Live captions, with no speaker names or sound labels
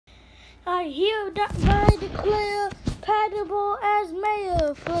I hereby declare Patable as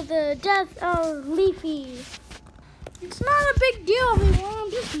mayor for the death of Leafy. It's not a big deal, everyone.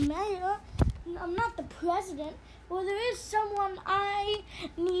 I'm just mayor. I'm not the president. Well, there is someone I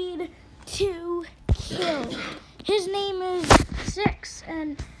need to kill. His name is Six,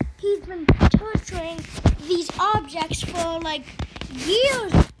 and he's been torturing these objects for like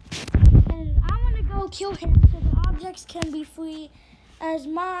years. And I want to go kill him so the objects can be free as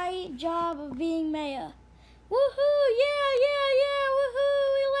my job of being mayor. Woohoo! Yeah! Woohoo!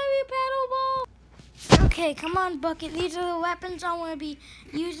 We love you, Paddleball! Okay, come on, Bucket. These are the weapons I want to be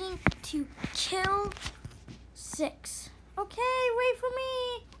using to kill Six. Okay, wait for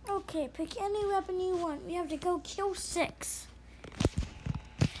me. Okay, pick any weapon you want. We have to go kill Six.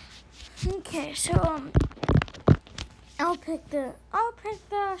 Okay, so I'll pick the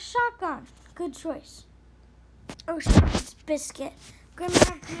shotgun. Good choice. Oh, it's Biscuit.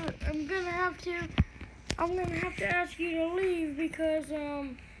 I'm gonna have to ask you to leave because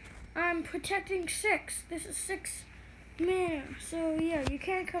I'm protecting Six. This is Six man. So yeah, you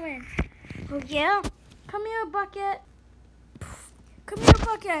can't come in. Oh yeah? Come here, Bucket. Come here,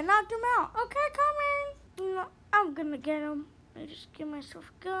 Bucket. I knocked him out. Okay, come in. No, I'm gonna get him. I just give myself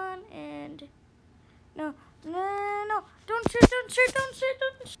a gun and no. Don't shoot.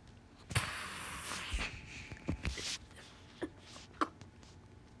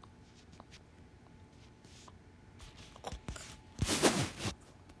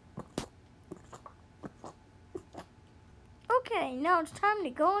 Okay, now it's time to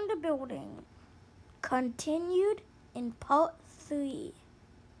go in the building. Continued in part 3,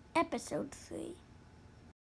 episode 3.